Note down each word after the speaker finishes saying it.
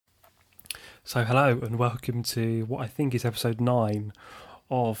So, hello and welcome to what I think is episode 9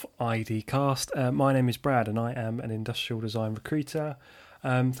 of ID Cast. My name is Brad and I am an industrial design recruiter.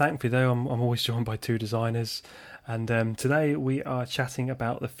 Thankfully, though, I'm always joined by two designers, and today we are chatting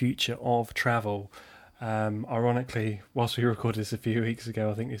about the future of travel. Ironically, whilst we recorded this a few weeks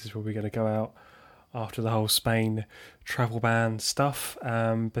ago, I think this is probably going to go out after the whole Spain travel ban stuff.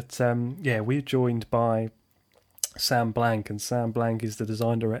 But we're joined by Sam Blank, and Sam Blank is the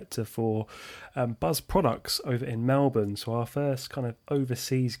design director for Buzz Products over in Melbourne. So our first kind of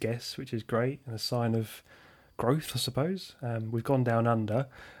overseas guest, which is great and a sign of growth, I suppose. We've gone down under,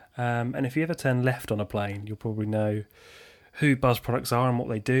 and if you ever turn left on a plane, you'll probably know who Buzz Products are and what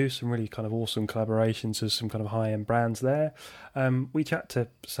they do. Some really kind of awesome collaborations with some kind of high-end brands there. We chat to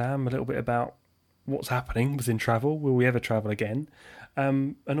Sam a little bit about what's happening within travel. Will we ever travel again?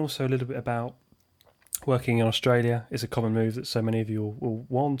 And also a little bit about working in Australia is a common move that so many of you will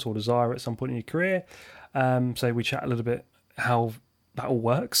want or desire at some point in your career. So we chat a little bit how that all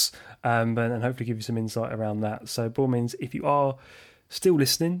works, and hopefully give you some insight around that. So by all means, if you are still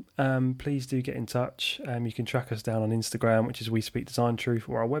listening, please do get in touch. You can track us down on Instagram, which is We Speak Design Truth,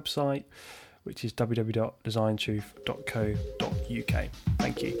 or our website, which is www.designtruth.co.uk.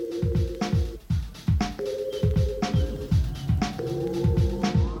 Thank you.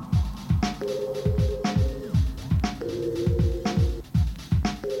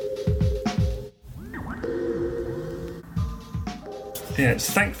 Yeah,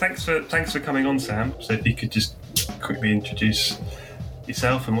 so thanks for coming on, Sam. So if you could just quickly introduce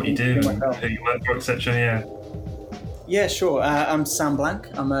yourself and what you do and who you work for, etc. Yeah, sure. I'm Sam Blank.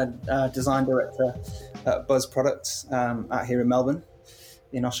 I'm a design director at Buzz Products out here in Melbourne,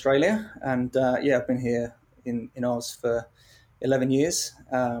 in Australia, and I've been here in Oz for 11 years,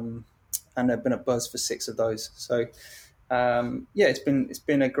 and I've been at Buzz for 6 of those. So it's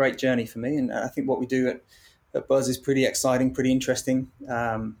been a great journey for me, and I think what we do at Buzz is pretty exciting, pretty interesting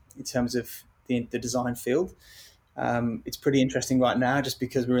in terms of the design field. It's pretty interesting right now just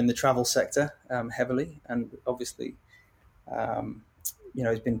because we're in the travel sector heavily, and obviously,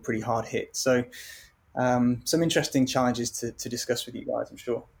 it's been pretty hard hit. So some interesting challenges to discuss with you guys, I'm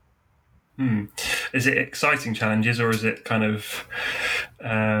sure. Is it exciting challenges, or is it kind of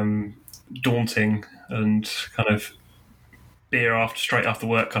daunting and kind of beer straight after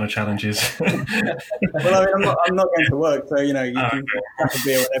work kind of challenges? Well, I mean, I'm not going to work, so you can have a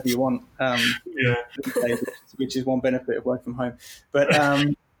beer whenever you want. Which is one benefit of work from home. But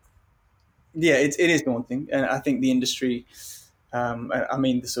it is daunting, and I think the industry,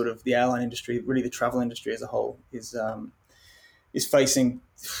 the airline industry, really the travel industry as a whole, is facing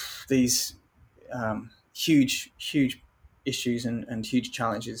these huge issues and huge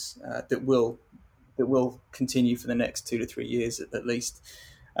challenges that will continue for the next 2 to 3 years at least.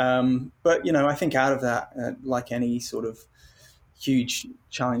 But I think out of that, like any sort of huge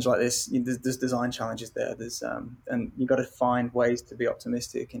challenge like this, there's design challenges there. There's and you've got to find ways to be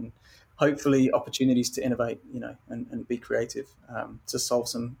optimistic and hopefully opportunities to innovate, and be creative to solve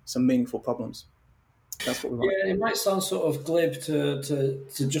some meaningful problems. That's what we want. Yeah, it might sound sort of glib to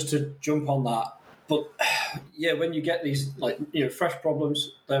jump on that. But when you get these fresh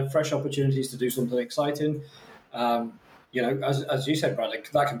problems, then fresh opportunities to do something exciting, as you said, Brad,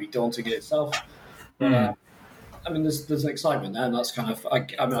 that can be daunting in itself. But there's an excitement there, and that's kind of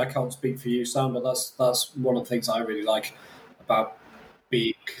I can't speak for you, Sam, but that's one of the things I really like about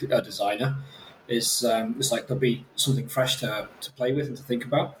being a designer is it's like there'll be something fresh to play with and to think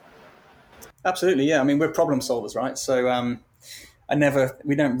about. Absolutely, yeah. I mean, we're problem solvers, right? So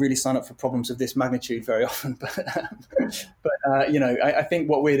we don't really sign up for problems of this magnitude very often, but I think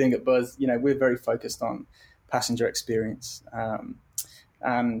what we're doing at Buzz, we're very focused on passenger experience,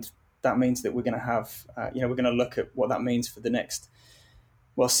 and that means that we're going to have, we're going to look at what that means for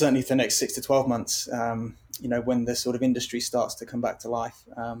certainly for the next 6 to 12 months, when the sort of industry starts to come back to life.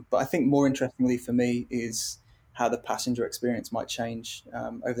 But I think more interestingly for me is how the passenger experience might change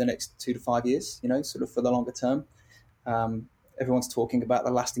over the next 2 to 5 years, sort of for the longer term. Everyone's talking about the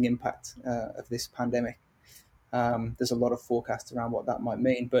lasting impact of this pandemic. There's a lot of forecasts around what that might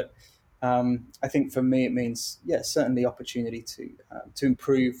mean, but I think for me it means, certainly opportunity to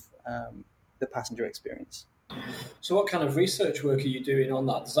improve the passenger experience. So what kind of research work are you doing on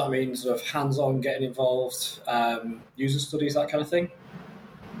that? Does that mean sort of hands-on getting involved, user studies, that kind of thing?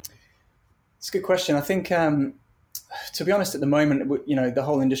 It's a good question. I think, to be honest, at the moment, the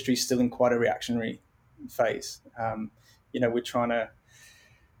whole industry is still in quite a reactionary phase. We're trying to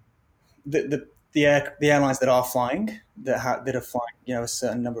the airlines that are flying that are flying a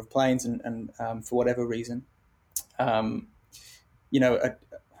certain number of planes and for whatever reason,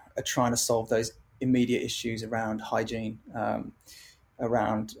 are trying to solve those immediate issues around hygiene,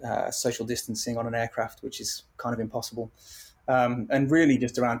 around social distancing on an aircraft, which is kind of impossible. And really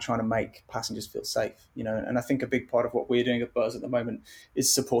just around trying to make passengers feel safe, And I think a big part of what we're doing at Buzz at the moment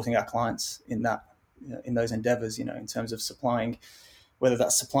is supporting our clients in that, in those endeavors, in terms of supplying, whether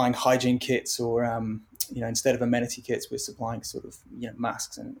that's supplying hygiene kits or, instead of amenity kits, we're supplying sort of,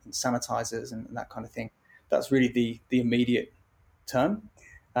 masks and sanitizers and that kind of thing. That's really the immediate term.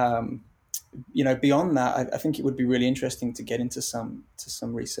 Beyond that, I think it would be really interesting to get into some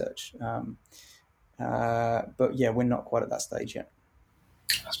research. But yeah, we're not quite at that stage yet.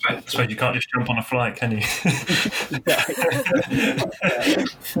 I suppose you can't just jump on a flight, can you?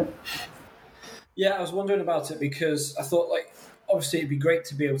 Yeah, I was wondering about it because I thought, obviously it'd be great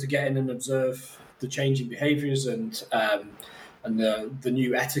to be able to get in and observe the changing behaviours and the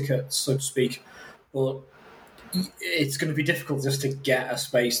new etiquette, so to speak. But it's going to be difficult just to get a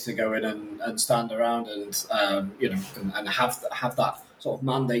space to go in and stand around and and have that sort of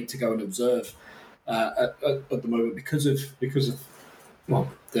mandate to go and observe at the moment because of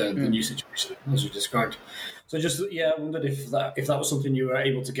the new situation as you described. So I wondered if that was something you were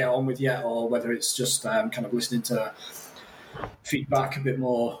able to get on with yet, or whether it's just kind of listening to feedback a bit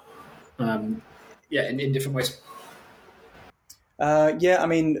more, in different ways. I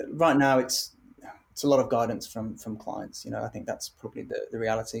mean, right now it's a lot of guidance from clients. I think that's probably the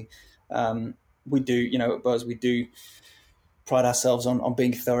reality. We do, at Buzz, we do pride ourselves on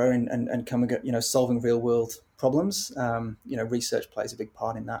being thorough and coming at, solving real world problems. Research plays a big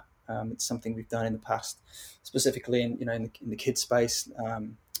part in that. It's something we've done in the past, specifically in the kids space.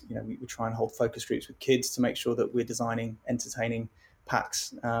 We try and hold focus groups with kids to make sure that we're designing entertaining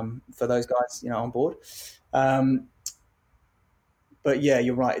packs for those guys, on board. But yeah,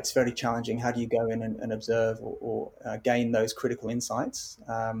 you're right. It's very challenging. How do you go in and observe or gain those critical insights?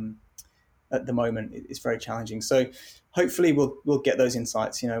 At the moment, it's very challenging. So hopefully we'll get those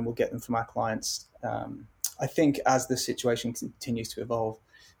insights, and we'll get them from our clients. I think as the situation continues to evolve,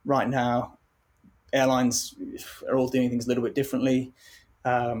 right now, airlines are all doing things a little bit differently,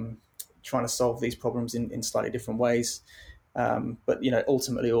 trying to solve these problems in slightly different ways. But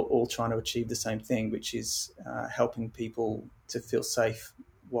ultimately all trying to achieve the same thing, which is helping people to feel safe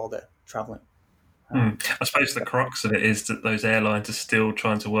while they're traveling. I suppose the crux of it is that those airlines are still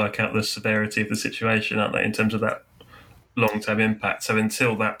trying to work out the severity of the situation, aren't they, in terms of that long-term impact. So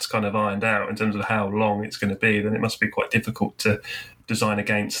until that's kind of ironed out in terms of how long it's going to be, then it must be quite difficult to design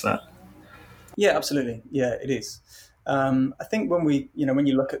against that. Yeah, absolutely. Yeah, it is. I think when when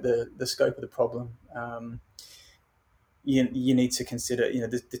you look at the scope of the problem, you need to consider,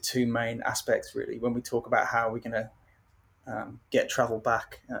 the two main aspects really when we talk about how we're going to get travel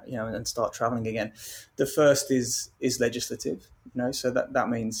back, and start traveling again. The first is legislative, so that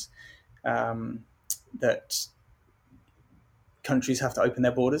means that countries have to open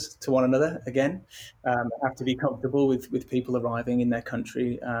their borders to one another again, have to be comfortable with people arriving in their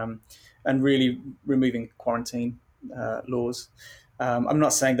country, and really removing quarantine laws. I'm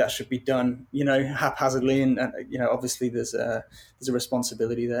not saying that should be done, haphazardly, and obviously there's a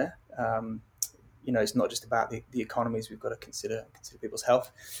responsibility there. It's not just about the economies. We've got to consider people's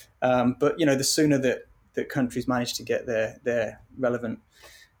health. But the sooner that countries manage to get their relevant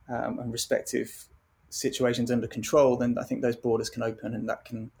and respective situations under control, then I think those borders can open and that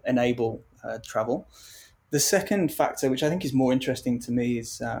can enable travel. The second factor, which I think is more interesting to me,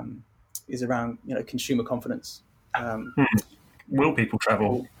 is around consumer confidence. Will people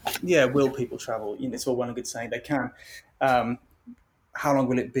travel? Yeah, will people travel? It's all well and good saying they can. How long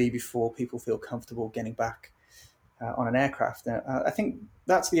will it be before people feel comfortable getting back on an aircraft? I think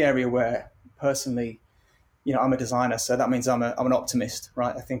that's the area where, personally, I'm a designer, so that means I'm an optimist,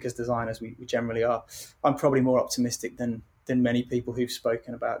 right? I think as designers, we generally are. I'm probably more optimistic than many people who've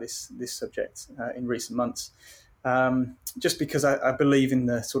spoken about this subject in recent months, just because I believe in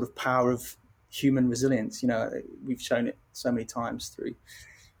the sort of power of human resilience. We've shown it so many times through,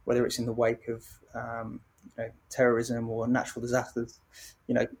 whether it's in the wake of terrorism or natural disasters.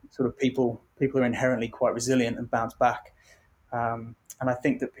 Sort of people are inherently quite resilient and bounce back, and I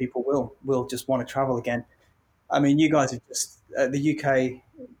think that people will just want to travel again. I mean, you guys have just the UK.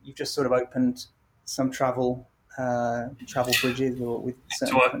 You've just sort of opened some travel bridges, or with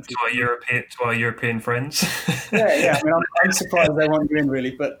certain countries. To our European friends. Yeah. I mean, I'm surprised they want you in,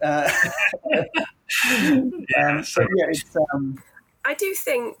 really, but it's. I do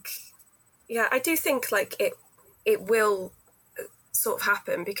think like it will sort of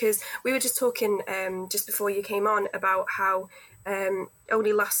happen, because we were just talking just before you came on about how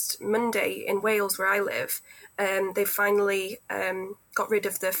only last Monday in Wales, where I live, they finally got rid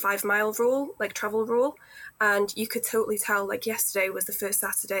of the 5 mile rule, like travel rule. And you could totally tell, like yesterday was the first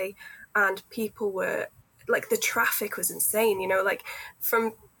Saturday and people were, like the traffic was insane, like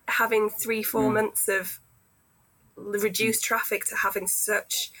from having 3-4 months of reduced traffic to having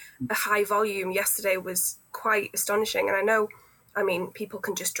such a high volume yesterday was quite astonishing. And I mean, people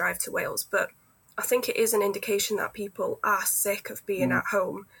can just drive to Wales, but I think it is an indication that people are sick of being at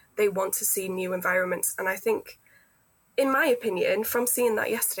home. They want to see new environments. And I think, in my opinion, from seeing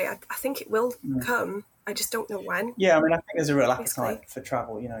that yesterday, I think it will come. I just don't know when. Yeah, I mean, I think there's a real appetite for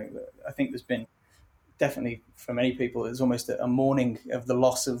travel. I think there's been definitely, for many people, there's almost a mourning of the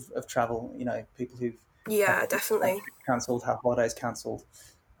loss of travel. People who've definitely cancelled, have holidays cancelled,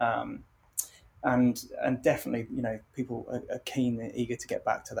 and definitely, people are keen and eager to get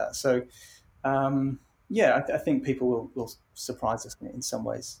back to that. So, I think people will surprise us in some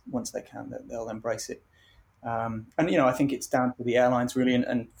ways once they can. That they'll embrace it, and I think it's down to the airlines really,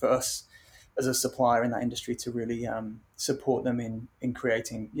 and for us as a supplier in that industry to really support them in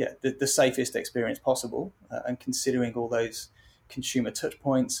creating the safest experience possible, and considering all those consumer touch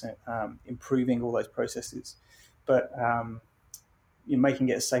points, improving all those processes, but you're making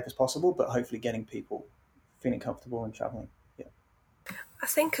it as safe as possible, but hopefully getting people feeling comfortable and traveling. I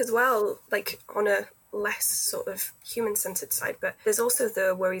think as well, like on a less sort of human-centered side, but there's also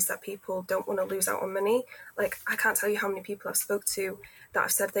the worries that people don't want to lose out on money. Like, I can't tell you how many people I've spoke to that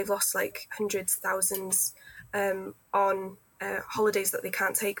have said they've lost like hundreds, thousands on holidays that they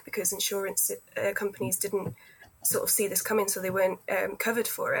can't take because insurance companies didn't sort of see this coming, so they weren't covered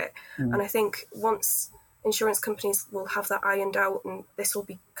for it. And I think once insurance companies will have that ironed out and this will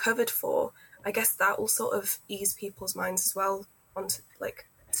be covered for, I guess that will sort of ease people's minds as well onto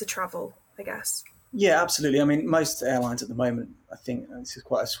to travel, I guess. Yeah, absolutely. I mean, most airlines at the moment, I think this is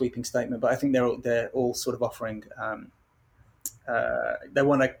quite a sweeping statement, but I think they're all sort of offering.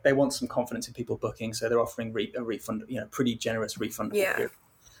 They want some confidence in people booking, so they're offering a refund, pretty generous refund. Yeah.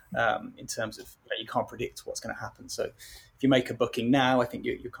 In terms of you can't predict what's going to happen, so if you make a booking now, I think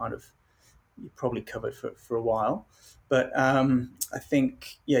you're probably covered for a while. But I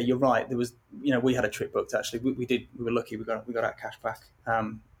think you're right. There was we had a trip booked actually. We were lucky. We got our cash back.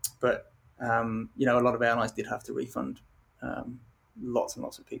 But a lot of airlines did have to refund lots and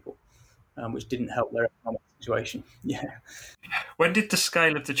lots of people, which didn't help their economic situation. Yeah. When did the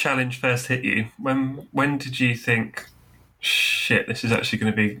scale of the challenge first hit you? When did you think, shit, this is actually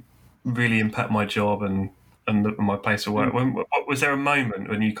going to be really impact my job and my place of work? Was there a moment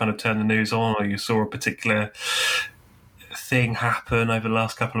when you kind of turned the news on, or you saw a particular thing happen over the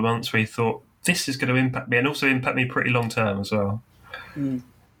last couple of months where you thought, this is going to impact me and also impact me pretty long term as well?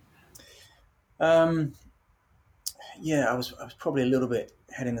 I was probably a little bit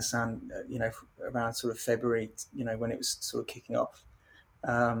head in the sand, around sort of February, when it was sort of kicking off.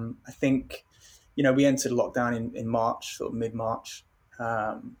 I think, we entered lockdown in March, sort of mid-March,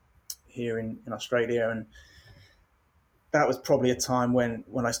 here in Australia, and that was probably a time when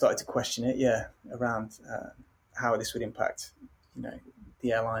I started to question it, around how this would impact,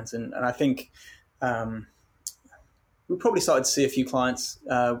 the airlines, and I think we probably started to see a few clients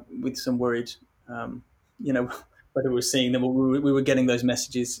with some worried, whether we were seeing them or we were getting those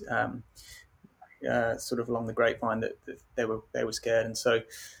messages sort of along the grapevine that they were scared, and so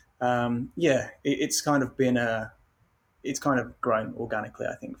it's kind of been it's kind of grown organically,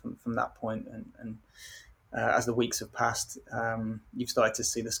 I think, from that point, and as the weeks have passed, you've started to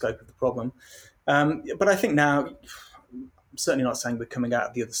see the scope of the problem. But I think now, I'm certainly not saying we're coming out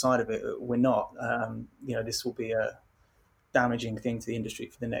of the other side of it. We're not. This will be a damaging thing to the industry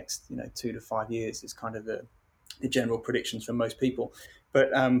for the next 2 to 5 years. Is kind of the general predictions from most people.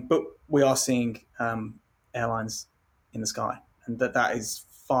 But we are seeing airlines in the sky, and that is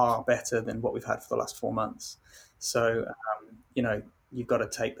far better than what we've had for the last 4 months. So you've got to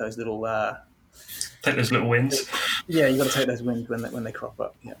take those little wins. Yeah, you've got to take those wins when they crop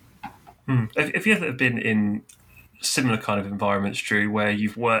up. Yeah. Have you ever been in similar kind of environments, Drew, where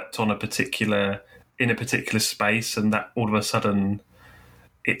you've worked on a particular space and that all of a sudden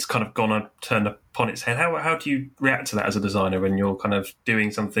it's kind of turned upon its head? How do you react to that as a designer when you're kind of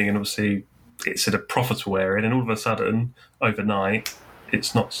doing something and obviously it's at a profitable area, and all of a sudden overnight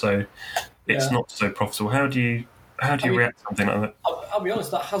it's not so profitable? How do you react to something like that? I'll be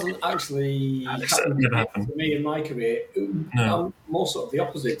honest, that hasn't actually happened to me in my career. No. I'm more sort of the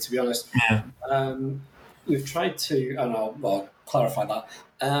opposite, to be honest. Yeah. We've tried to, and I'll clarify that,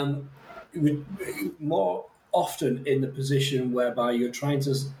 we're more often in the position whereby you're trying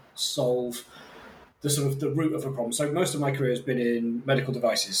to solve the sort of the root of a problem. So most of my career has been in medical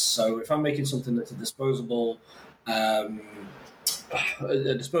devices. So if I'm making something that's a disposable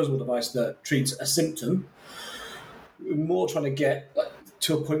device that treats a symptom, we're more trying to get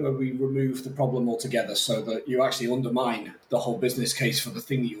to a point where we remove the problem altogether, so that you actually undermine the whole business case for the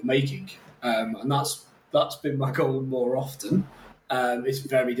thing that you're making. And that's been my goal more often. It's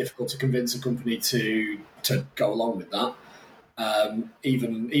very difficult to convince a company to go along with that.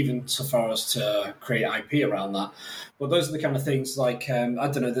 Even so far as to create IP around that. But those are the kind of things like, I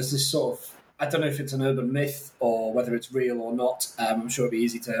don't know, there's this sort of, I don't know if it's an urban myth or whether it's real or not. I'm sure it'd be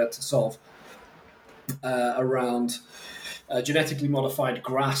easy to solve around genetically modified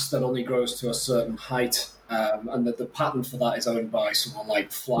grass that only grows to a certain height, and that the patent for that is owned by someone like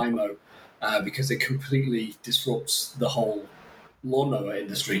Flymo, because it completely disrupts the whole lawnmower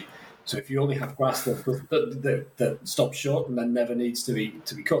industry. So if you only have grass that stops short and then never needs to be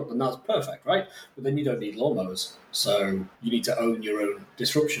cut, then that's perfect, right? But then you don't need lawnmowers, so you need to own your own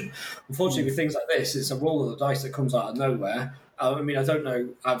disruption. Unfortunately, with things like this, it's a roll of the dice that comes out of nowhere. I mean, I don't know.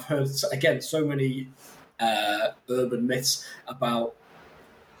 I've heard again so many urban myths about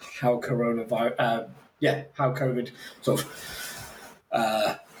how how COVID sort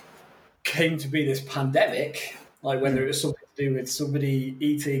of came to be this pandemic. Like whether it was something to do with somebody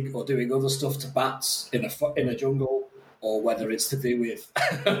eating or doing other stuff to bats in a jungle, or whether it's to do with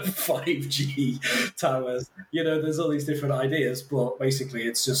 5G towers. You know, there's all these different ideas, but basically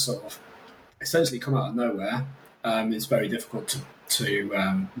it's just sort of essentially come out of nowhere. It's very difficult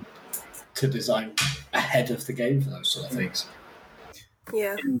to design ahead of the game for those sort of things.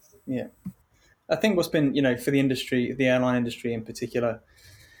 Yeah. Yeah. I think what's been, for the industry, the airline industry in particular,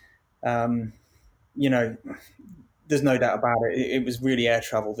 there's no doubt about it. It was really air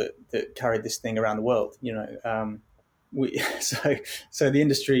travel that carried this thing around the world. So the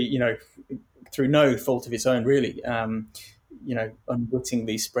industry, through no fault of its own, really,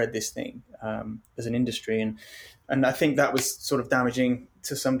 unwittingly spread this thing as an industry, and I think that was sort of damaging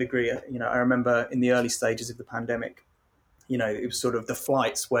to some degree. I remember in the early stages of the pandemic, it was sort of the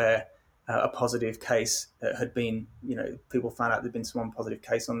flights where a positive case had been, people found out there'd been some positive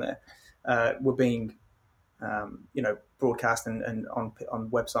case on there, were being, broadcast and on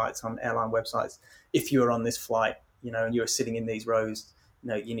websites, on airline websites. If you were on this flight, and you were sitting in these rows,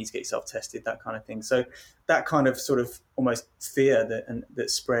 you need to get yourself tested, that kind of thing. So that kind of sort of almost fear that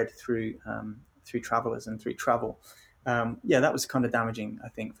spread through travelers and through travel. That was kind of damaging, I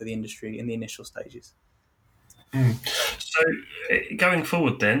think, for the industry in the initial stages. So going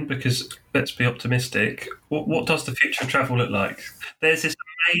forward then, because let's be optimistic, what does the future of travel look like? There's this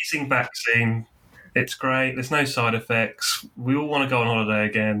amazing vaccine. It's great. There's no side effects. We all want to go on holiday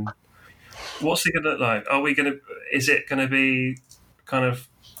again. What's it going to look like? Is it going to be kind of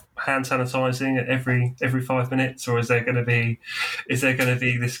hand sanitizing at every 5 minutes, or is there going to be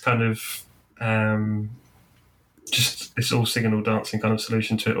this kind of just this all singing, all dancing kind of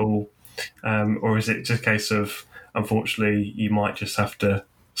solution to it all? Or is it just a case of, unfortunately, you might just have to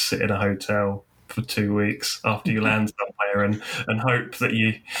sit in a hotel for 2 weeks after you land somewhere and hope that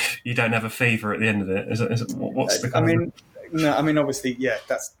you don't have a fever at the end of it? What's the kind obviously, yeah,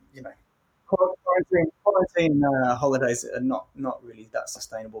 that's, quarantine holidays are not really that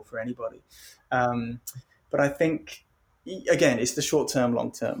sustainable for anybody. But I think, again, it's the short-term,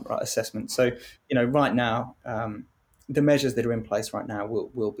 long-term assessment. So, right now, the measures that are in place right now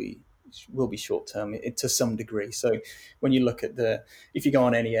will be short-term to some degree. So when you look at if you go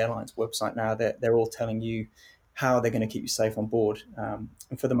on any airline's website now, they're all telling you how they're going to keep you safe on board. And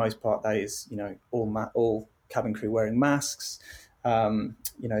for the most part, that is, all cabin crew wearing masks,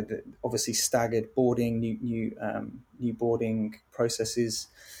 obviously staggered boarding, new boarding processes.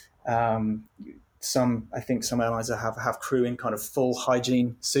 I think some airlines have crew in kind of full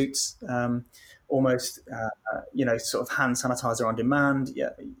hygiene suits, almost, sort of hand sanitizer on demand. Yeah.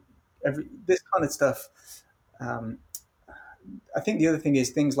 This kind of stuff. I think the other thing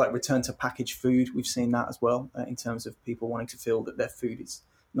is things like return to packaged food. We've seen that as well in terms of people wanting to feel that their food is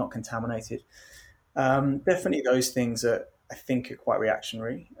not contaminated. Definitely those things I think are quite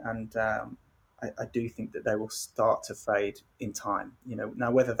reactionary, and I do think that they will start to fade in time. Now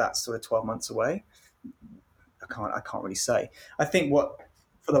whether that's sort of 12 months away, I can't really say. I think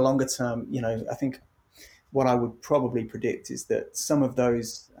for the longer term, I think what I would probably predict is that some of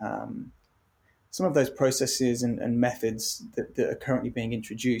those processes and methods that are currently being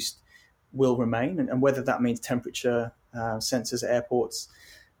introduced will remain, and whether that means temperature sensors at airports,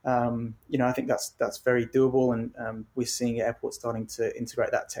 I think that's very doable, and we're seeing airports starting to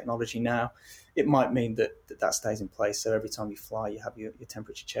integrate that technology now. It might mean that stays in place, so every time you fly, you have your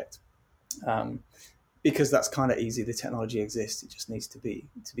temperature checked. because that's kind of easy. The technology exists; it just needs to be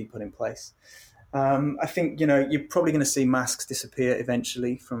put in place. I think you're probably going to see masks disappear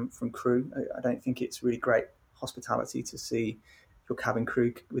eventually from crew. I don't think it's really great hospitality to see your cabin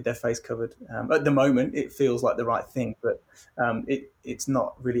crew with their face covered. At the moment, it feels like the right thing, but it's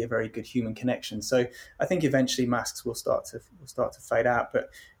not really a very good human connection. So I think eventually masks will start to fade out. But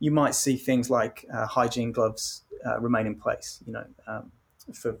you might see things like hygiene gloves remain in place,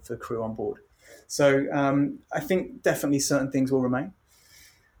 for crew on board. So I think definitely certain things will remain.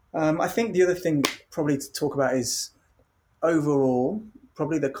 I think the other thing probably to talk about is overall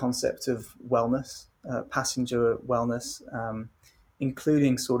probably the concept of wellness, passenger wellness,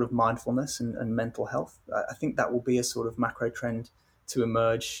 including sort of mindfulness and mental health. I think that will be a sort of macro trend to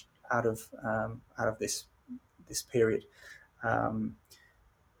emerge out of this period.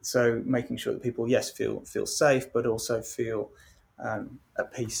 So making sure that people, yes, feel safe, but also feel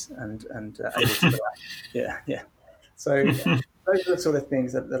at peace and able to relax. Yeah. So those are the sort of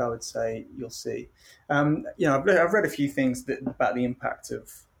things that I would say you'll see. I've read a few things about the impact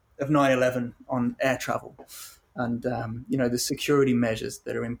of 9/11 on air travel, and the security measures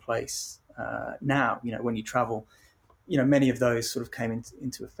that are in place now. When you travel, many of those sort of came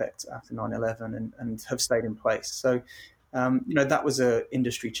into effect after 9/11 and have stayed in place. So that was a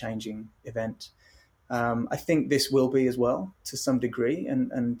industry changing event. I think this will be as well to some degree,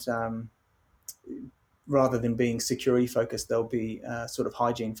 and rather than being security focused, they'll be sort of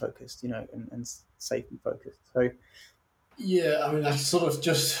hygiene focused, and safety focused. So, yeah, I mean, I sort of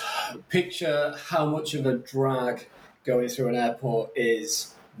just picture how much of a drag going through an airport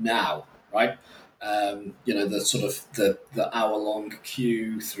is now, right? The sort of the hour-long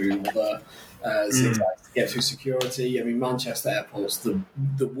queue through the zigzags to get through security. I mean, Manchester Airport's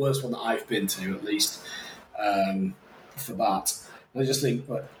the worst one that I've been to, at least, for that. And I just think,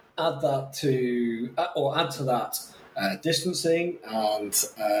 add to that distancing and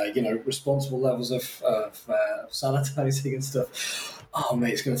responsible levels of sanitizing and stuff. Oh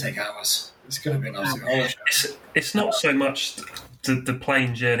mate, it's going to take hours. It's going to be an absolute horror show. It's not so much the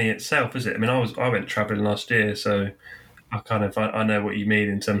plane journey itself, is it? I mean, I went travelling last year, so I know what you mean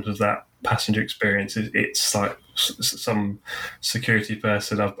in terms of that passenger experience. It's like some security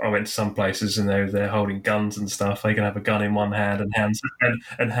person. I went to some places and they're holding guns and stuff. They can have a gun in one hand and hand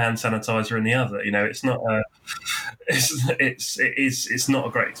sanitizer in the other. It's not it's not a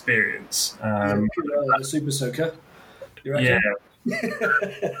great experience. A super soaker. Yeah.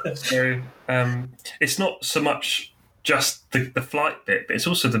 So it's not so much just the flight bit, but it's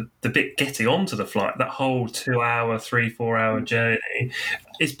also the bit getting onto the flight, that whole 2 hour, 3-4 hour journey.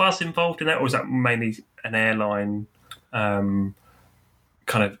 Is Buzz involved in that, or is that mainly an airline kind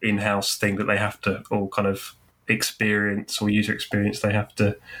of in-house thing that they have to all kind of experience, or user experience they have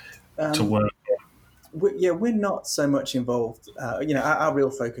to work on? We're not so much involved. Our real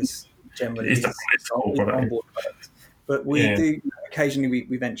focus generally is on onboard products. But we do occasionally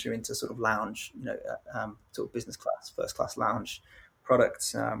we venture into sort of lounge, sort of business class, first class lounge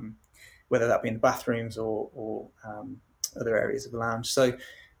products, whether that be in the bathrooms or other areas of the lounge. So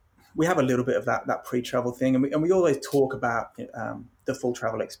we have a little bit of that pre-travel thing, and we always talk about the full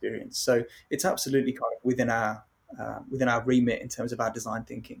travel experience. So it's absolutely kind of within our remit in terms of our design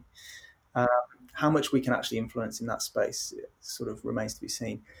thinking. How much we can actually influence in that space sort of remains to be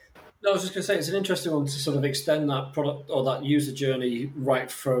seen. No, I was just going to say it's an interesting one to sort of extend that product or that user journey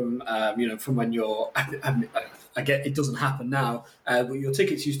right from from when you're. I get it doesn't happen now, but your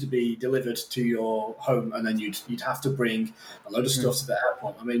tickets used to be delivered to your home, and then you'd have to bring a load of stuff to the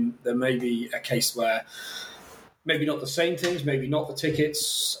airport. I mean, there may be a case where maybe not the same things, maybe not the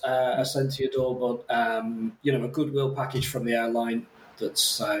tickets are sent to your door, but a goodwill package from the airline.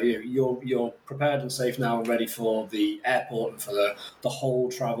 That's you're prepared and safe now and ready for the airport and for the whole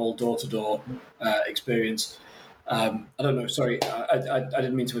travel door-to-door experience. I don't know. Sorry, I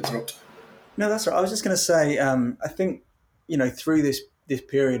didn't mean to interrupt. No, that's right. I was just going to say, I think through this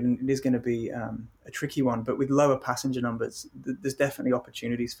period, and it is going to be a tricky one, but with lower passenger numbers, there's definitely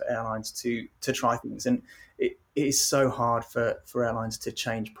opportunities for airlines to try things, and it is so hard for airlines to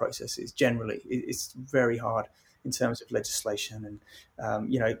change processes. Generally, it's very hard in terms of legislation,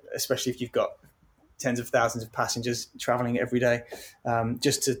 and especially if you've got tens of thousands of passengers traveling every day,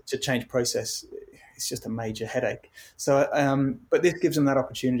 just to change process, it's just a major headache. So, but this gives them that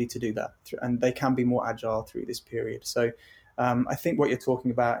opportunity to do that, and they can be more agile through this period. So, I think what you're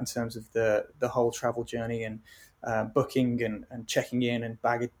talking about in terms of the whole travel journey and booking and checking in and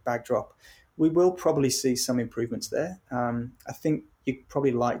bag drop, we will probably see some improvements there. I think you're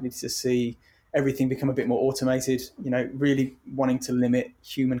probably likely to see everything become a bit more automated, really wanting to limit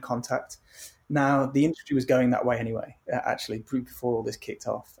human contact. Now, the industry was going that way anyway, actually, before all this kicked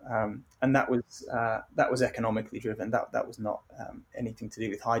off, and that was economically driven. That was not anything to do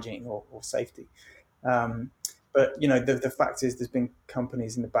with hygiene or safety. But the fact is, there's been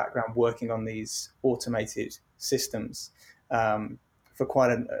companies in the background working on these automated systems for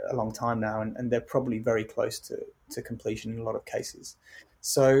quite a long time now, and they're probably very close to completion in a lot of cases.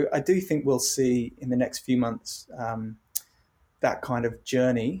 So I do think we'll see in the next few months that kind of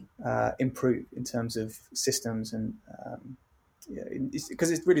journey improve in terms of systems, and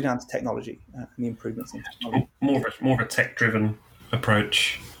because it's really down to technology and the improvements in technology. More of a tech-driven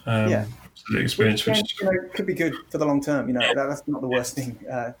approach. Yeah. To the experience, which could be good for the long term. That's not the worst thing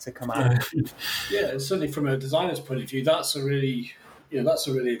to come out of. Yeah, certainly from a designer's point of view, that's a really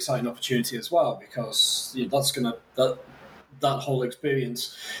exciting opportunity as well, because that's going to that whole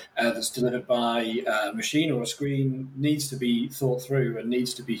experience that's delivered by a machine or a screen needs to be thought through and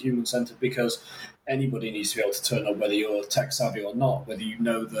needs to be human-centered, because anybody needs to be able to turn up, whether you're tech savvy or not, whether you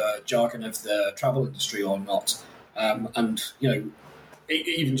know the jargon of the travel industry or not. And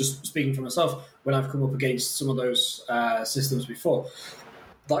even just speaking for myself, when I've come up against some of those systems before,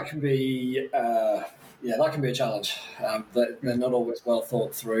 that can be a challenge. They're not always well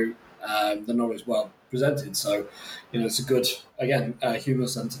thought through. They're not always well presented. So, it's a good, again,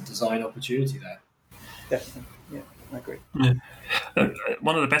 human-centered design opportunity there. Definitely, yeah, I agree. Yeah.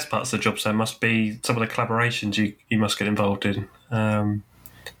 One of the best parts of the job, so must be some of the collaborations you must get involved in. Some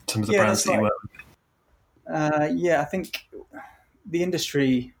of the brands that you work with. I think the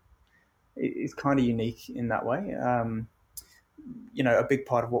industry is kind of unique in that way. A big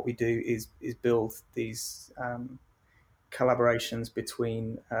part of what we do is build these collaborations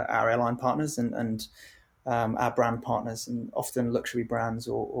between our airline partners and our brand partners, and often luxury brands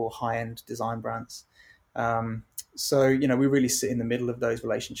or high-end design brands. So we really sit in the middle of those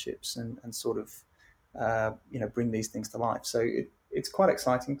relationships and sort of bring these things to life. So it's quite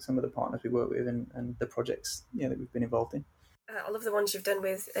exciting, some of the partners we work with and the projects that we've been involved in. I love the ones you've done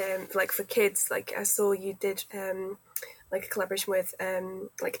with like for kids. Like I saw you did like a collaboration with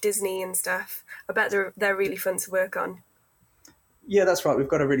like Disney and stuff. I bet they're really fun to work on. Yeah, that's right. We've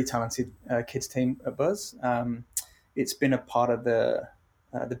got a really talented kids team at Buzz. It's been a part of the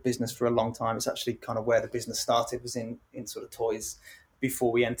business for a long time. It's actually kind of where the business started, was in sort of toys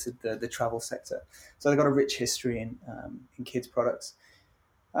before we entered the travel sector. So they've got a rich history in kids products.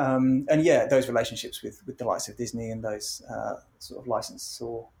 And those relationships with the likes of Disney and those sort of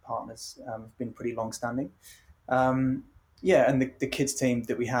licensor partners have been pretty long-standing. And the kids team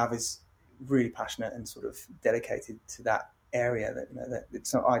that we have is really passionate and sort of dedicated to that area. That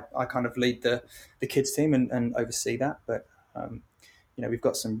it's not, I kind of lead the kids team and oversee that, but we've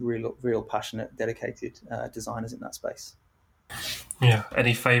got some real passionate, dedicated designers in that space. Yeah.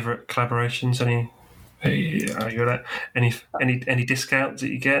 Any favourite collaborations? Any discounts that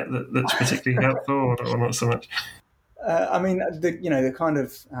you get that's particularly helpful, or not so much? The kind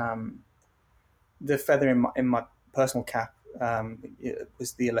of the feather in my personal cap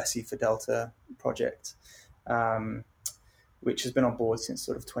was the Alessi for Delta project, which has been on board since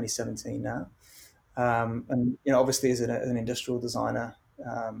sort of 2017 now. And obviously as an industrial designer,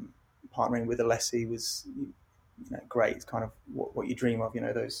 partnering with Alessi was great. It's kind of what you dream of,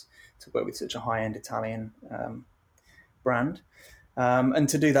 those, to work with such a high-end Italian brand, and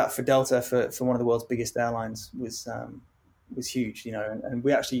to do that for Delta for one of the world's biggest airlines was huge. And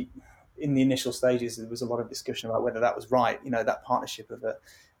we actually, in the initial stages, there was a lot of discussion about whether that was right. that partnership of a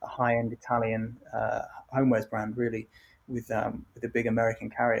high-end Italian homewares brand really with a big American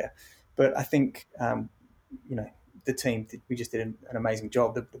carrier. But I think the team, we just did an amazing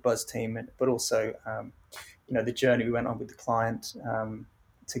job, the Buzz team, but also the journey we went on with the client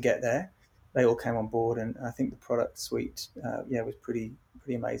to get there. They all came on board, and I think the product suite was pretty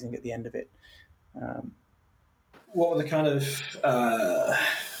amazing at the end of it. What were the kind of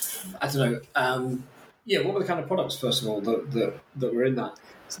what were the kind of products, first of all, that were in that?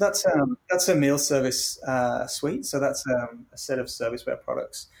 So that's a meal service suite. So that's a set of serviceware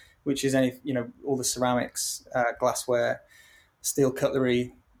products, which is all the ceramics, glassware, steel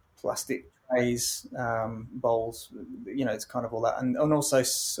cutlery, plastic trays, bowls. It's kind of all that, and also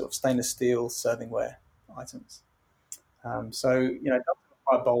sort of stainless steel servingware items.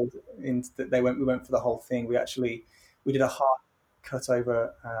 Quite bold in that we went for the whole thing. We did a hard cut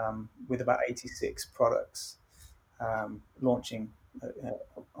over with about 86 products launching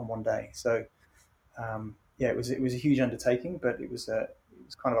on one day. So it was a huge undertaking, but it was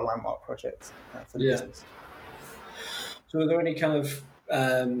kind of a landmark project for the business. So are there any kind of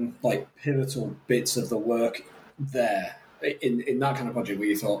pivotal bits of the work there in that kind of project where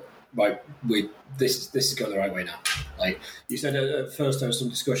you thought, right, this is going the right way now. Like you said at first, there was some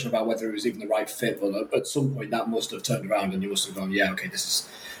discussion about whether it was even the right fit, but at some point that must have turned around, and you must have gone, yeah, okay, this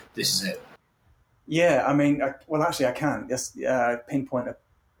is it. Yeah, I mean, actually, I can just pinpoint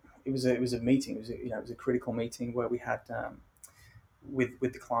it was a meeting. It was a critical meeting where we had with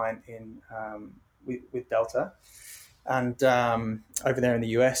the client in with Delta, and over there in the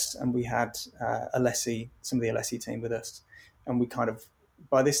US, and we had some of the Alessi team with us, and we kind of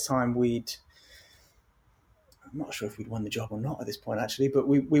by this time I'm not sure if we'd won the job or not at this point actually, but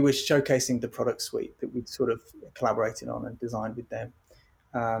we were showcasing the product suite that we'd sort of collaborated on and designed with them,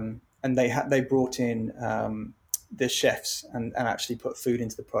 and they brought in the chefs and actually put food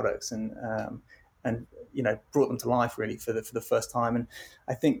into the products and brought them to life really for the first time. And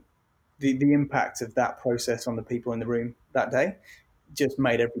I think the impact of that process on the people in the room that day just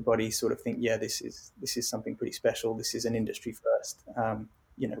made everybody sort of think, yeah, this is something pretty special. This is an industry first.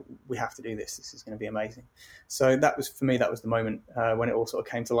 We have to do this. This is going to be amazing. So that was, for me, that was the moment when it all sort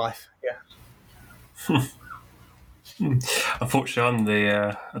of came to life. Yeah. Unfortunately, I'm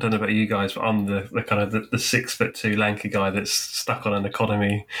the I don't know about you guys, but I'm the kind of the 6'2" lanky guy that's stuck on an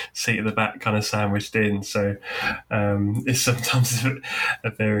economy seat at the back, kind of sandwiched in. So it's sometimes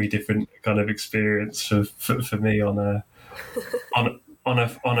a very different kind of experience for me on a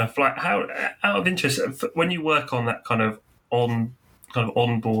flight. How, out of interest, when you work on that kind of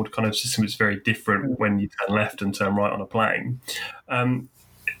onboard kind of system, it's very different when you turn left and turn right on a plane.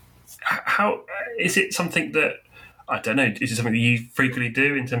 How is it something that, I don't know, is it something that you frequently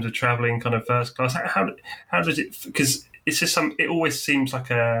do in terms of travelling kind of first class? How does it, because it's just it always seems like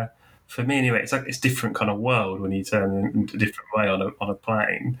for me anyway, it's like it's different kind of world when you turn in a different way on a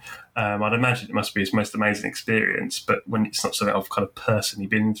plane. I'd imagine it must be its most amazing experience, but when it's not something I've kind of personally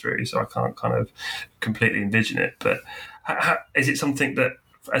been through, so I can't kind of completely envision it. But is it something that,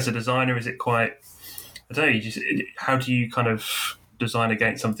 as a designer, is it quite, I don't know, how do you kind of design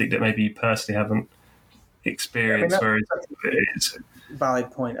against something that maybe you personally haven't experienced? That's a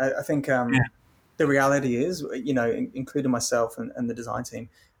valid point. I think the reality is, including myself and the design team,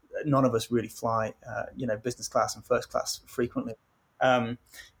 none of us really fly, business class and first class frequently.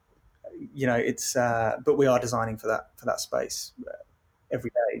 It's but we are designing for that space every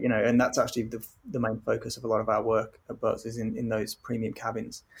day, and that's actually the main focus of a lot of our work at Buzz is in those premium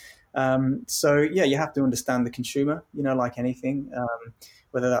cabins. You have to understand the consumer, like anything,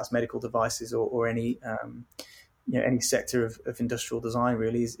 whether that's medical devices or any any sector of industrial design.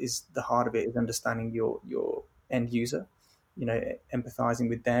 Really is the heart of it is understanding your end user, empathizing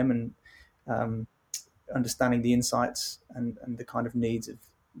with them and understanding the insights and the kind of needs that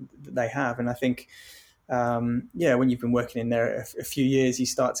they have. And I think when you've been working in there a few years, you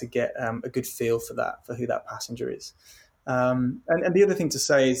start to get a good feel for who that passenger is. And the other thing to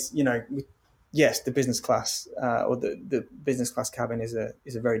say is, yes, the business class or the business class cabin is a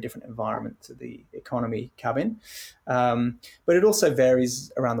very different environment to the economy cabin, but it also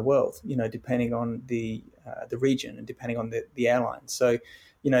varies around the world, depending on the region and depending on the airline. So,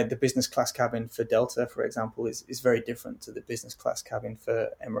 the business class cabin for Delta, for example, is very different to the business class cabin for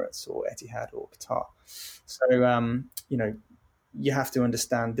Emirates or Etihad or Qatar. So, you have to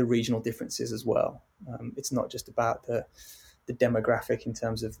understand the regional differences as well. It's not just about the demographic in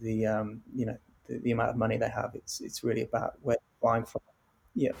terms of the amount of money they have. It's really about where they're flying from.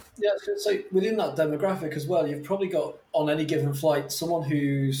 Yeah. Yeah, so within that demographic as well, you've probably got on any given flight someone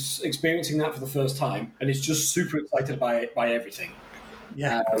who's experiencing that for the first time and is just super excited by everything.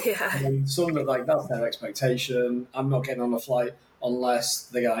 Yeah. And some that that's their expectation. I'm not getting on a flight unless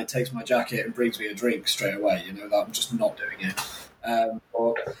the guy takes my jacket and brings me a drink straight away. That I'm just not doing it.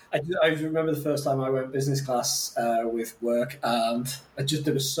 I remember the first time I went business class with work, and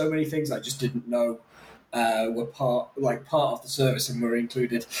there were so many things I just didn't know were part of the service and were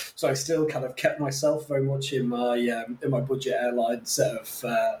included. So I still kind of kept myself very much in my budget airline set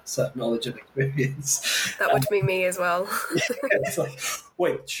of knowledge and experience. That would be me as well. It's like,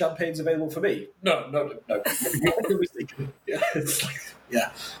 wait, champagne's available for me? No. Yeah, it's like,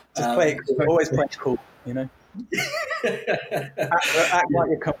 yeah. Just play it cool. Always play it cool, act like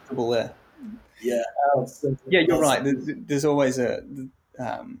you're comfortable there. Yeah. You're right. There's always and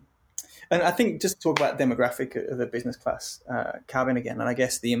I think just to talk about demographic of the business class cabin again, and I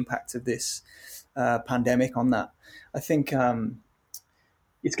guess the impact of this pandemic on that. I think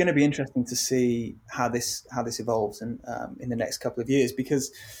it's going to be interesting to see how this evolves and in the next couple of years,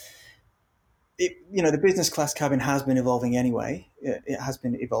 because the business class cabin has been evolving anyway. It has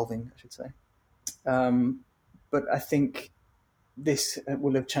been evolving, I should say. But I think this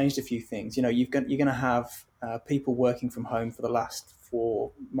will have changed a few things. You're going to have people working from home for the last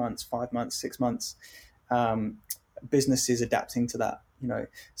 4 months, 5 months, 6 months. Businesses adapting to that,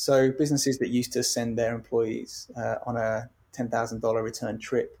 So businesses that used to send their employees on a $10,000 return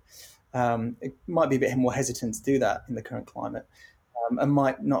trip, it might be a bit more hesitant to do that in the current climate, and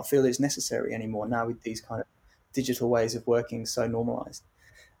might not feel it's necessary anymore now with these kind of digital ways of working so normalized.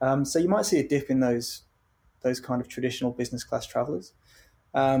 So you might see a dip in those kind of traditional business class travelers.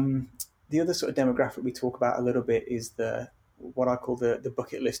 The other sort of demographic we talk about a little bit is what I call the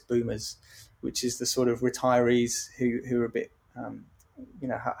bucket list boomers, which is the sort of retirees who are a bit,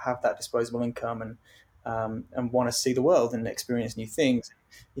 have that disposable income and want to see the world and experience new things.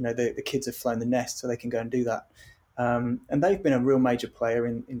 The kids have flown the nest, so they can go and do that. And they've been a real major player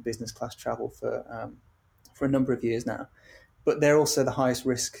in business class travel for a number of years now. But they're also the highest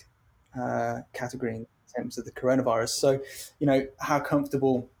risk category in terms of the coronavirus. So, how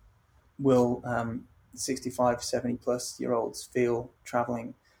comfortable will 65, 70 plus year olds feel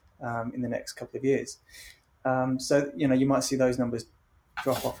traveling in the next couple of years? So, you might see those numbers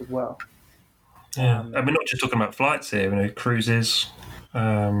drop off as well. Yeah, and we're not just talking about flights here, cruises,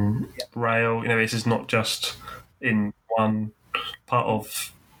 rail, this is not just in one part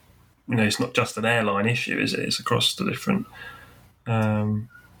of, it's not just an airline issue, is it? It's across the different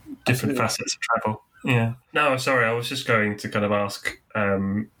facets of travel. Yeah. No, sorry, I was just going to kind of ask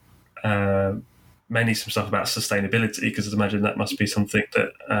mainly some stuff about sustainability, because I imagine that must be something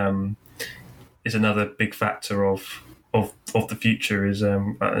that is another big factor of the future. Is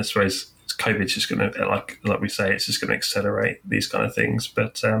I suppose COVID's just going to, like we say, it's just going to accelerate these kind of things.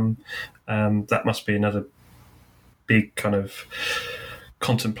 But that must be another big kind of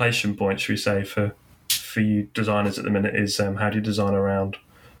contemplation point, should we say, for you designers at the minute, is how do you design around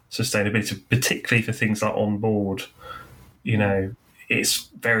sustainability, particularly for things like on board. It's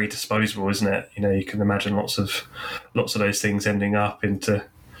very disposable, isn't it? You can imagine lots of those things ending up into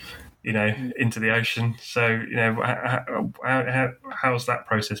the ocean. So how's that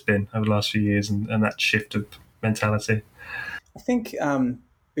process been over the last few years, and that shift of mentality? I think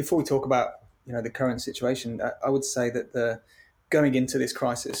before we talk about the current situation, I would say that going into this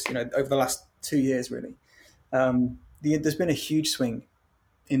crisis, over the last 2 years really, there's been a huge swing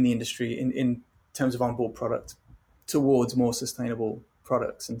in the industry in terms of onboard product towards more sustainable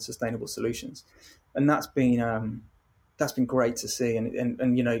products and sustainable solutions, and that's been great to see.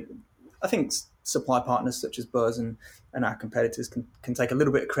 And I think supply partners such as Buzz and our competitors can take a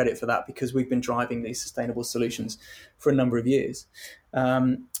little bit of credit for that, because we've been driving these sustainable solutions for a number of years. But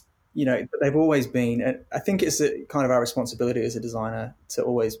they've always been. I think it's kind of our responsibility as a designer to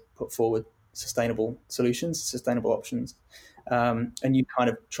always put forward sustainable solutions, sustainable options. And you kind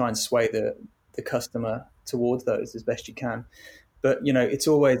of try and sway the customer towards those as best you can. But, it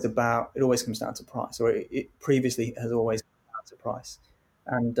always comes down to price, or it previously has always come down to price.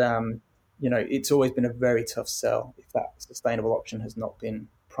 And, it's always been a very tough sell if that sustainable option has not been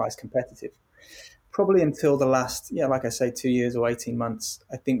price competitive. Probably until the last, like I say, 2 years or 18 months,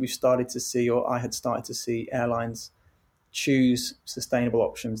 I think I had started to see airlines choose sustainable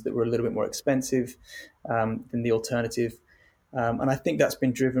options that were a little bit more expensive than the alternative. And I think that's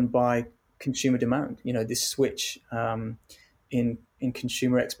been driven by consumer demand, this switch in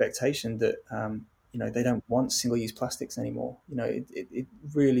consumer expectation that, they don't want single-use plastics anymore. It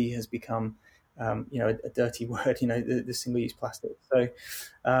really has become, a dirty word, the single-use plastic. So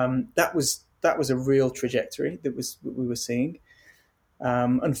that was a real trajectory that we were seeing.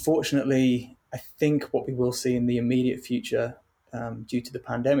 Unfortunately, I think what we will see in the immediate future due to the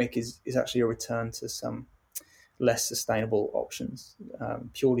pandemic is actually a return to some less sustainable options,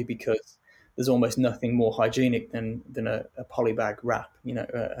 purely because there's almost nothing more hygienic than a polybag wrap.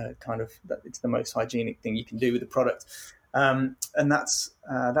 It's the most hygienic thing you can do with the product, and that's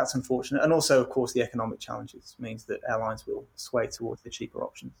unfortunate. And also, of course, the economic challenges means that airlines will sway towards the cheaper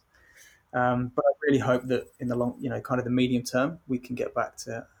options. But I really hope that in the long, kind of the medium term, we can get back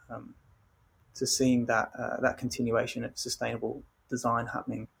to seeing that continuation of sustainable design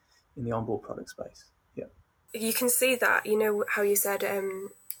happening in the onboard product space. Yeah, you can see that. How you said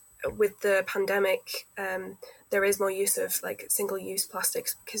with the pandemic, there is more use of like single-use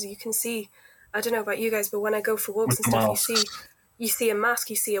plastics, because you can see. I don't know about you guys, but when I go for walks and stuff, you see a mask,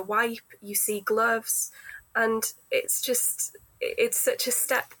 you see a wipe, you see gloves, and it's such a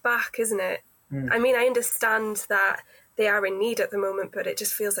step back, isn't it? I mean, I understand that they are in need at the moment, but it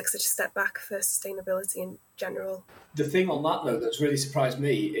just feels like such a step back for sustainability in general. The thing on that note that's really surprised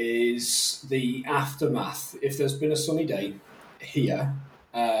me is the aftermath. If there's been a sunny day here,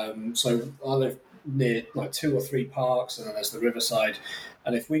 so I live near like 2 or 3 parks, and then there's the riverside.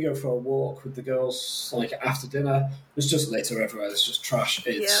 And if we go for a walk with the girls, like after dinner, there's just litter everywhere. There's just trash.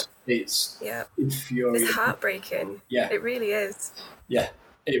 It's infuriating. It's heartbreaking. Yeah, it really is. Yeah,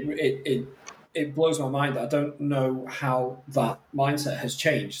 it blows my mind. I don't know how that mindset has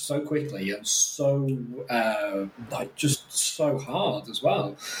changed so quickly and so like just so hard as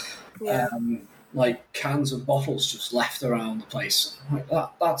well. Yeah. Like cans and bottles just left around the place. Like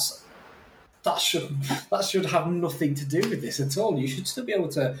that should have nothing to do with this at all. You should still be able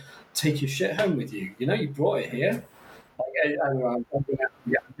to take your shit home with you. You know, you brought it here. I'm going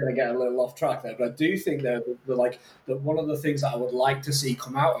to get a little off track there, but I do think that one of the things that I would like to see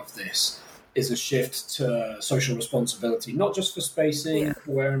come out of this is a shift to social responsibility, not just for spacing,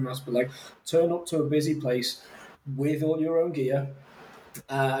 for wearing masks, but like turn up to a busy place with all your own gear.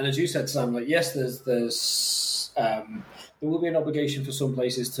 And as you said, Sam, like yes, there will be an obligation for some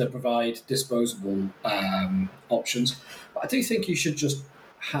places to provide disposable options, but I do think you should just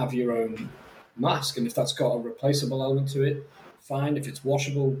have your own mask, and if that's got a replaceable element to it, fine. If it's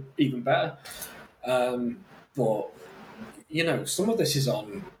washable, even better. But you know, some of this is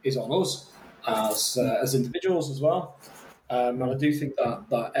on us as individuals as well, and I do think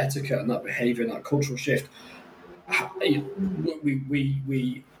that etiquette and that behaviour and that cultural shift,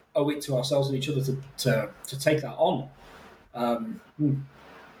 we owe it to ourselves and each other to take that on.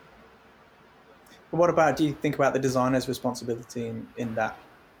 What about, do you think about the designer's responsibility in that,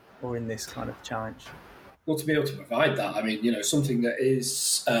 or in this kind of challenge? Well, to be able to provide that, I mean, you know, something that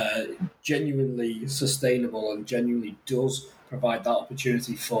is genuinely sustainable and genuinely does provide that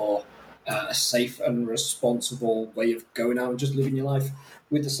opportunity for a safe and responsible way of going out and just living your life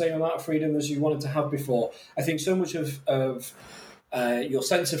with the same amount of freedom as you wanted to have before. I think so much of your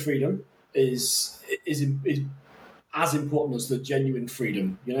sense of freedom is as important as the genuine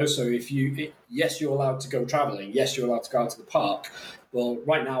freedom, you know. So yes, you're allowed to go traveling, yes, you're allowed to go out to the park. Well,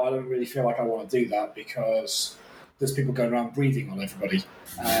 right now I don't really feel like I want to do that because there's people going around breathing on everybody.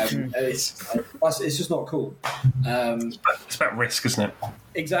 It's just not cool. It's about risk, isn't it?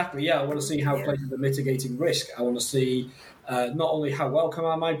 Exactly, yeah. I want to see how places are mitigating risk. I want to see not only how welcome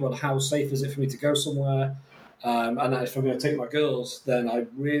am I, but how safe is it for me to go somewhere. And if I'm going to take my girls, then I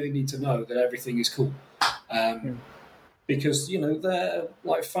really need to know that everything is cool. Because, you know, they're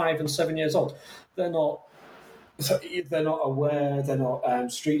like 5 and 7 years old. They're not aware, they're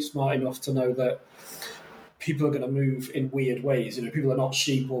not street smart enough to know that people are going to move in weird ways. You know, people are not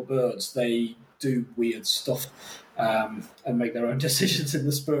sheep or birds. They do weird stuff and make their own decisions in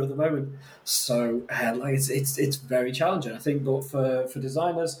the spur of the moment. So it's very challenging, I think. But for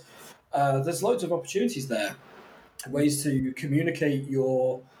designers, there's loads of opportunities there. Ways to communicate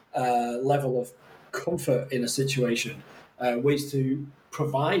your level of comfort in a situation. Ways to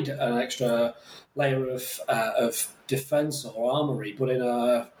provide an extra layer of defense or armory, but in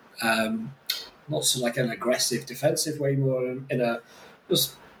a not so like an aggressive defensive way, more in a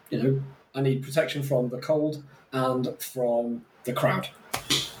just, you know, I need protection from the cold and from the crowd.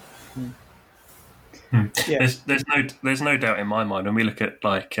 Yeah. There's no doubt in my mind when we look at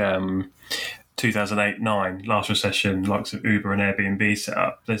like 2008-9 last recession, likes of Uber and Airbnb set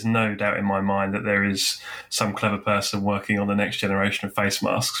up. There's no doubt in my mind that there is some clever person working on the next generation of face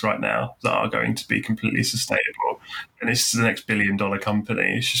masks right now that are going to be completely sustainable. And this is the next billion-dollar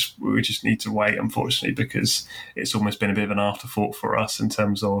company. We just need to wait, unfortunately, because it's almost been a bit of an afterthought for us in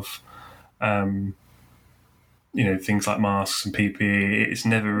terms of you know, things like masks and PPE. It's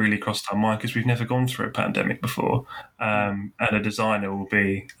never really crossed our mind because we've never gone through a pandemic before. And a designer will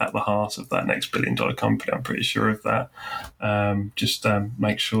be at the heart of that next billion-dollar company. I'm pretty sure of that. Just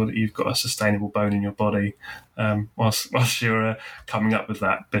make sure that you've got a sustainable bone in your body whilst you're coming up with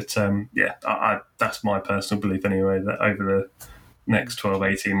that. But I that's my personal belief anyway, that over the next 12,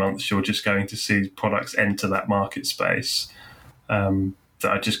 18 months, you're just going to see products enter that market space that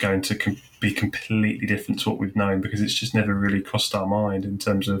are just going to be completely different to what we've known, because it's just never really crossed our mind in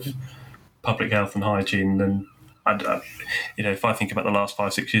terms of public health and hygiene. And you know, if I think about the last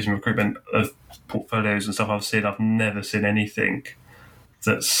 5-6 years in recruitment of portfolios and stuff I've seen, I've never seen anything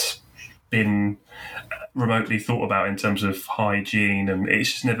that's been remotely thought about in terms of hygiene, and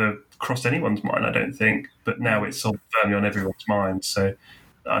it's just never crossed anyone's mind, I don't think. But now it's all firmly on everyone's mind, so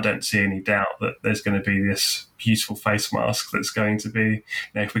I don't see any doubt that there's going to be this beautiful face mask that's going to be, you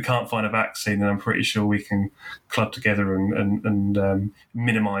know, if we can't find a vaccine, then I'm pretty sure we can club together and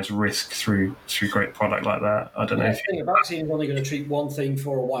minimise risk through great product like that. I don't know. I think a vaccine is only going to treat one thing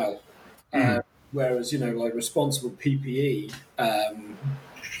for a while, whereas, you know, like responsible PPE.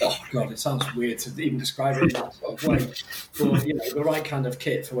 Oh God, it sounds weird to even describe it in that sort of way. But, you know, the right kind of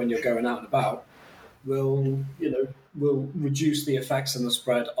kit for when you're going out and about. will reduce the effects and the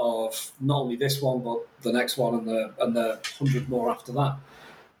spread of not only this one but the next one and the 100 more after that.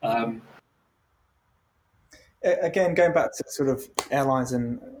 Again, going back to sort of airlines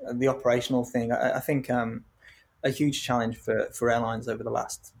and the operational thing, I think a huge challenge for airlines over the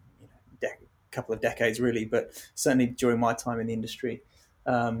last couple of decades, really, but certainly during my time in the industry,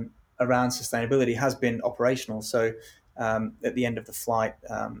 around sustainability has been operational. So at the end of the flight,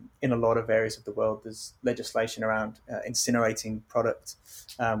 in a lot of areas of the world, there's legislation around incinerating product,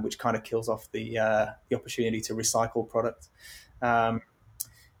 which kind of kills off the opportunity to recycle product. And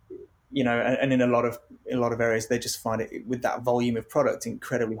in a lot of areas, they just find it, with that volume of product,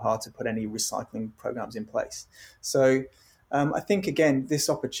 incredibly hard to put any recycling programs in place. So I think, again, there's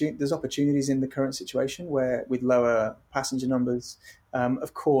opportunities in the current situation where, with lower passenger numbers,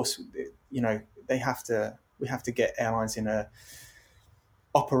 of course, we have to get airlines in a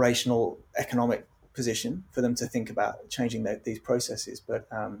operational economic position for them to think about changing these processes. But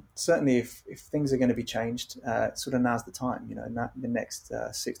certainly if things are going to be changed, sort of now's the time, in the next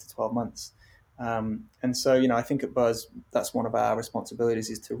 6 to 12 months. And so, I think at Buzz, that's one of our responsibilities,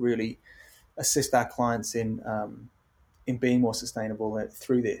 is to really assist our clients in being more sustainable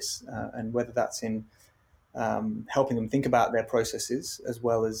through this, and whether that's in helping them think about their processes as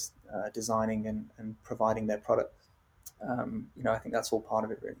well as designing and providing their product. I think that's all part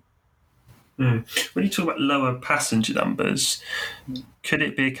of it, really. When you talk about lower passenger numbers, could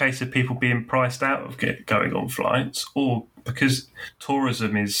it be a case of people being priced out of going on flights, or because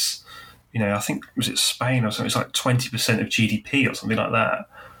tourism is, I think, was it Spain or something? It's like 20% of GDP or something like that.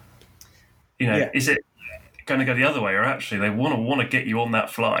 Is it going to go the other way, or actually they want to get you on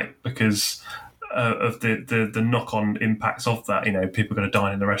that flight because of the knock-on impacts of that? People are going to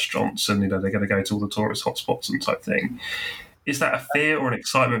dine in the restaurants, and they're going to go to all the tourist hotspots and type thing. Is that a fear or an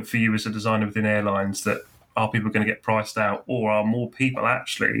excitement for you as a designer within airlines, that are people going to get priced out, or are more people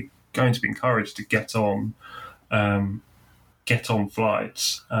actually going to be encouraged to get on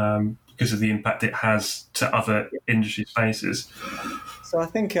flights because of the impact it has to other industry spaces? So I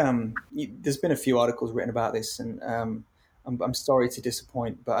think there's been a few articles written about this, and I'm sorry to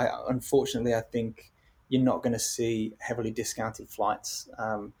disappoint, but unfortunately I think you're not going to see heavily discounted flights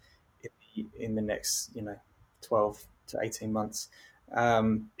in the next 12 to 18 months,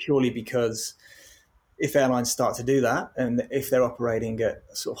 purely because if airlines start to do that, and if they're operating at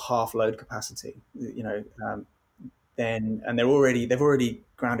sort of half load capacity, then, and they've already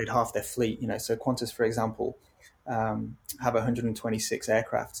grounded half their fleet. So Qantas, for example, have 126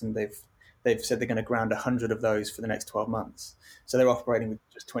 aircraft, and they've said they're going to ground 100 of those for the next 12 months. So they're operating with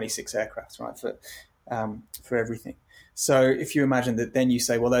just 26 aircraft, right, for everything. So if you imagine that, then you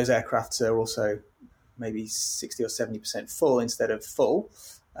say, well, those aircraft are also maybe 60 or 70% full instead of full,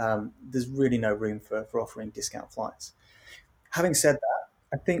 there's really no room for offering discount flights. Having said that,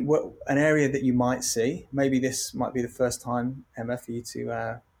 I think an area that you might see, maybe this might be the first time, Emma, for you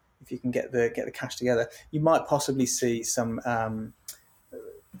to, if you can get the cash together, you might possibly see some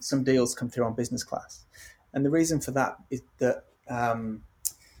deals come through on business class. And the reason for that is that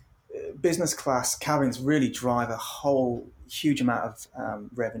business class cabins really drive a whole huge amount of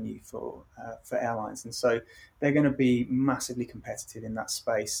revenue for airlines, and so they're going to be massively competitive in that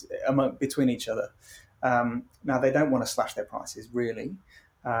space between each other. Now, they don't want to slash their prices, really,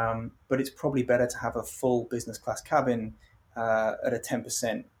 but it's probably better to have a full business class cabin at a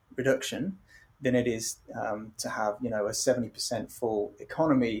 10% reduction than it is to have a 70% full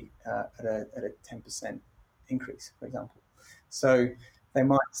economy at a 10% increase, for example. So they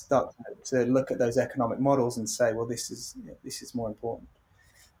might start to look at those economic models and say, well, this is more important.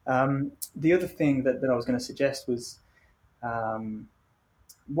 The other thing that I was going to suggest was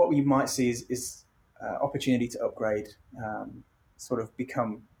what we might see is opportunity to upgrade, sort of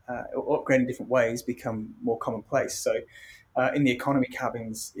become, upgrade in different ways, become more commonplace. So in the economy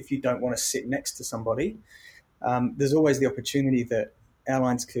cabins, if you don't want to sit next to somebody, there's always the opportunity that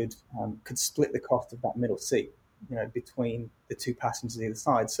airlines could split the cost of that middle seat, between the two passengers either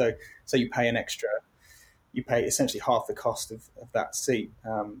side. So you pay you pay essentially half the cost of that seat,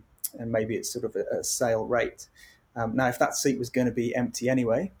 and maybe it's sort of a sale rate. Now, if that seat was going to be empty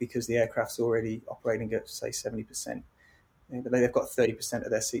anyway, because the aircraft's already operating at, say, 70%, but they've got 30%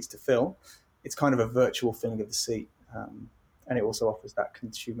 of their seats to fill, it's kind of a virtual filling of the seat. And it also offers that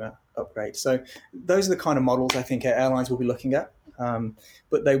consumer upgrade. So those are the kind of models I think airlines will be looking at,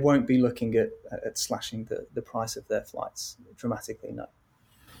 but they won't be looking at slashing the price of their flights dramatically, no.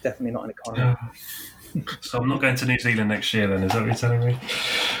 Definitely not an economy. So I'm not going to New Zealand next year then, is that what you're telling me?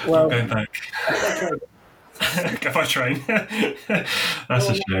 Well, I'm going back. Go by train. That's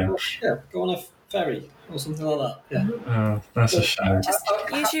a shame. Yeah, go on a ferry or something like that. Yeah. Oh, that's a shame. Just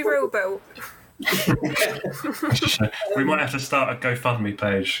use your rowboat. That's a shame. We might have to start a GoFundMe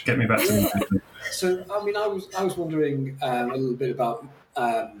page. Get me back to England. So, I mean, I was wondering a little bit about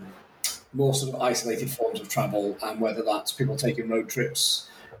more sort of isolated forms of travel and whether that's people taking road trips.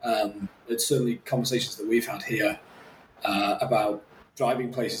 It's certainly conversations that we've had here about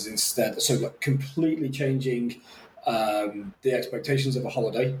driving places instead. So, like, completely changing the expectations of a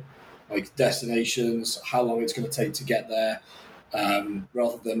holiday, like destinations, how long it's going to take to get there.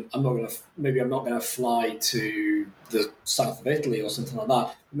 Rather than I'm not going to fly to the south of Italy or something like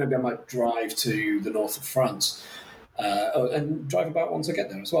that. Maybe I might drive to the north of France and drive about once I get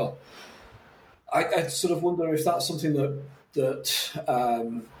there as well. I sort of wonder if that's something that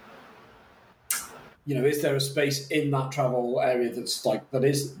is there a space in that travel area that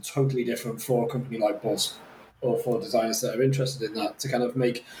is totally different for a company like Buzz or for designers that are interested in that to kind of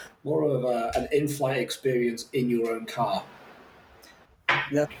make more of an in-flight experience in your own car.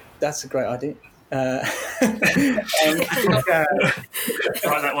 Yeah, that's a great idea. Write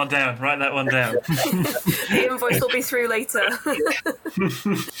that one down. The invoice will be through later.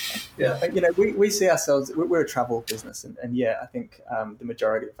 Yeah, we see ourselves. We're a travel business, and yeah, I think the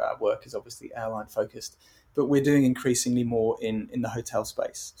majority of our work is obviously airline focused, but we're doing increasingly more in the hotel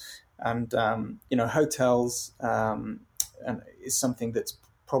space, and hotels and is something that's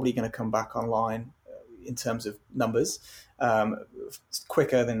probably going to come back online in terms of numbers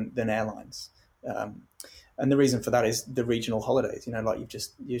quicker than airlines. And the reason for that is the regional holidays. Like you've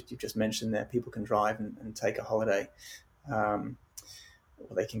just mentioned there, people can drive and take a holiday, or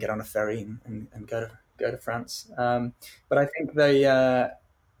they can get on a ferry and go to France. But I think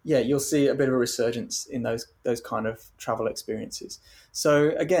you'll see a bit of a resurgence in those kind of travel experiences.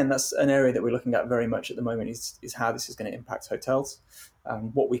 So again, that's an area that we're looking at very much at the moment is how this is going to impact hotels,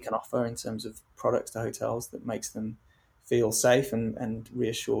 what we can offer in terms of products to hotels that makes them feel safe and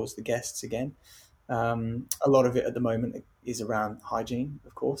reassures the guests again. A lot of it at the moment is around hygiene,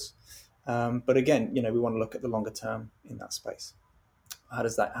 of course. But again, we want to look at the longer term in that space. How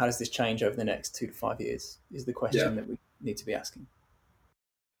does this change over the next 2 to 5 years is the question that we need to be asking.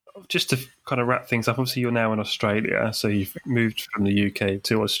 Just to kind of wrap things up, obviously you're now in Australia, so you've moved from the UK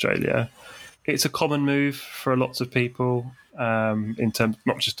to Australia. It's a common move for lots of people in terms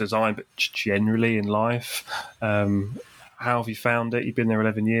not just design, but generally in life. How have you found it? You've been there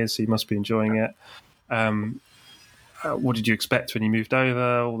 11 years, so you must be enjoying it. What did you expect when you moved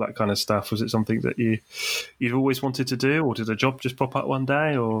over? All that kind of stuff. Was it something that you'd always wanted to do, or did a job just pop up one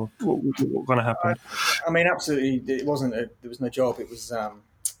day, or what kind of happened? I mean, absolutely, it wasn't. There was no job. It was.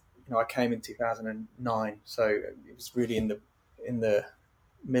 I came in 2009, so it was really in the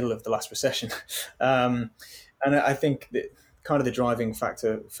middle of the last recession, and I think that kind of the driving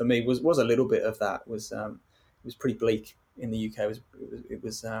factor for me was a little bit of that. It was pretty bleak in the UK. It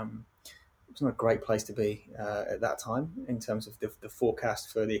was not a great place to be at that time in terms of the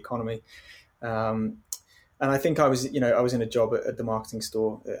forecast for the economy. And I think I was in a job at the marketing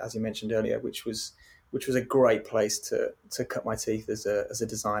store, as you mentioned earlier, which was a great place to cut my teeth as a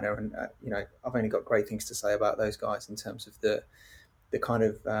designer. And I've only got great things to say about those guys in terms of the kind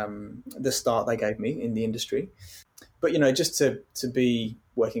of the start they gave me in the industry. But just to be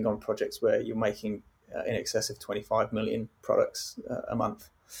working on projects where you're making in excess of 25 million products a month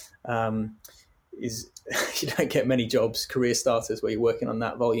is you don't get many jobs, career starters, where you're working on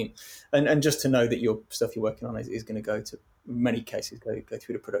that volume, and just to know that your stuff you're working on is going to go to, in many cases, go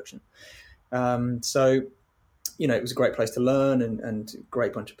through to production. So it was a great place to learn and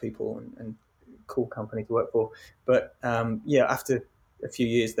great bunch of people and cool company to work for. But after a few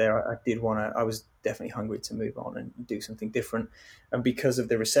years there, I was definitely hungry to move on and do something different. And because of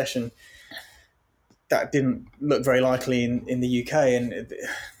the recession, that didn't look very likely in the UK. And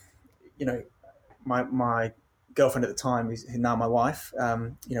my girlfriend at the time, who's now my wife,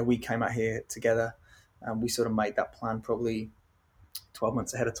 we came out here together, and we sort of made that plan probably 12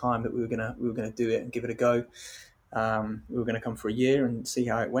 months ahead of time that we were gonna do it and give it a go. We were gonna come for a year and see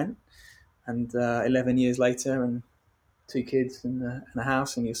how it went. And 11 years later, and 2 kids and a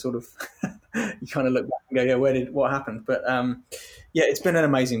house, and you sort of you kind of look back and go, yeah, what happened? But it's been an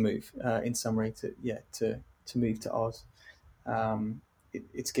amazing move. In summary, to move to Oz.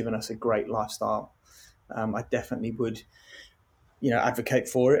 It's given us a great lifestyle. I definitely would, advocate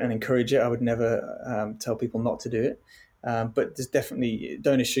for it and encourage it. I would never tell people not to do it. But there's definitely,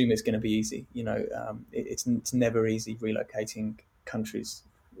 don't assume it's going to be easy. It's never easy relocating countries.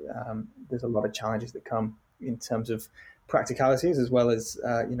 There's a lot of challenges that come in terms of practicalities, as well as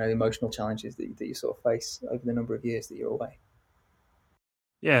emotional challenges that you sort of face over the number of years that you're away.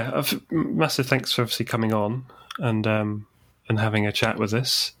 yeah, massive thanks for obviously coming on and having a chat with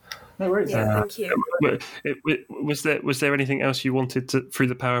us. No worries. Yeah, thank you. Was there anything else you wanted to, through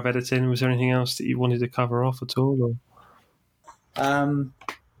the power of editing? Was there anything else that you wanted to cover off at all? Or?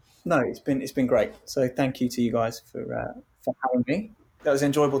 No, it's been great. So thank you to you guys for having me. That was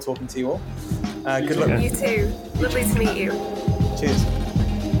enjoyable talking to you all. Good luck. You too. Lovely to meet you. Cheers.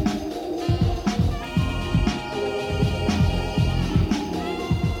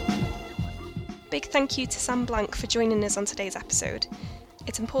 Big thank you to Sam Blank for joining us on today's episode.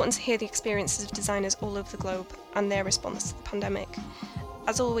 It's important to hear the experiences of designers all over the globe and their response to the pandemic.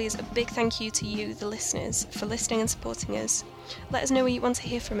 As always, a big thank you to you, the listeners, for listening and supporting us. Let us know what you want to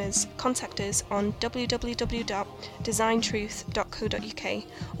hear from us. Contact us on www.designtruth.co.uk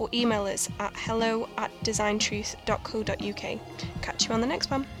or email us at hello@designtruth.co.uk. Catch you on the next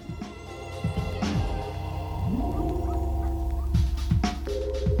one.